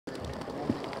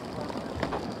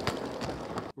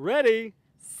Ready,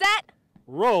 set,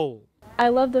 roll. I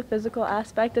love the physical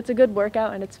aspect. It's a good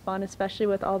workout and it's fun, especially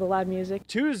with all the loud music.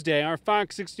 Tuesday, our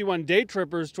FOX61 Day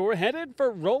Trippers tour headed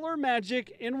for RollerMagic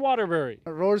in Waterbury.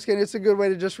 Roller skating, it's a good way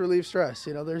to just relieve stress.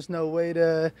 You know, there's no way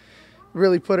to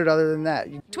really put it other than that.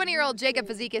 20-year-old Jacob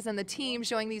Fazikis and the team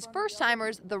showing these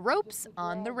first-timers the ropes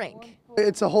on the rink.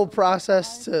 It's a whole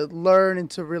process to learn and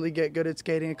to really get good at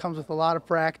skating. It comes with a lot of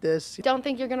practice. Don't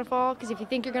think you're going to fall, because if you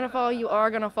think you're going to fall, you are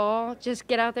going to fall. Just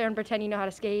get out there and pretend you know how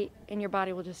to skate, and your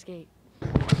body will just skate.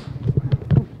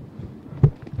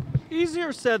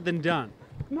 Easier said than done.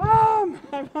 Mom!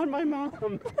 I found my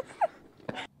mom.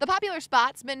 The popular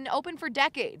spot's been open for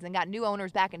decades and got new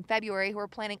owners back in February who are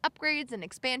planning upgrades and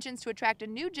expansions to attract a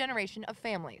new generation of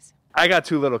families. I got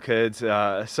two little kids,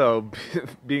 so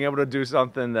being able to do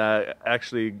something that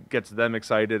actually gets them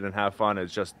excited and have fun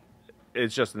is just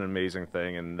an amazing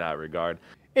thing in that regard.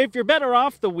 If you're better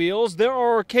off the wheels, there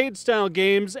are arcade-style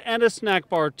games and a snack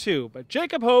bar too. But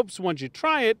Jacob hopes once you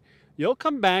try it, you'll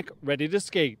come back ready to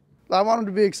skate. I want them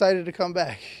to be excited to come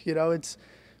back. You know, it's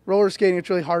roller skating. It's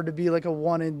really hard to be like a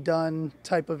one and done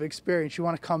type of experience. You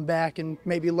want to come back and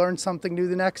maybe learn something new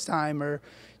the next time or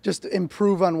just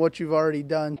improve on what you've already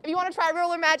done. If you want to try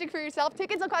RollerMagic for yourself,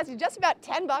 tickets will cost you just about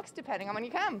 $10 depending on when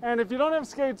you come. And if you don't have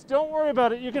skates, don't worry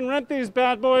about it. You can rent these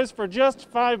bad boys for just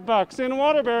 $5 in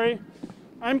Waterbury.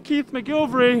 I'm Keith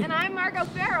McGilvery. And I'm Margaux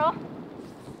Farrell.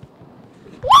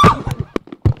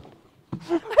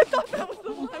 I thought that was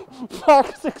the one.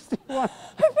 FOX61.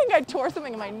 I think I tore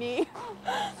something in my knee.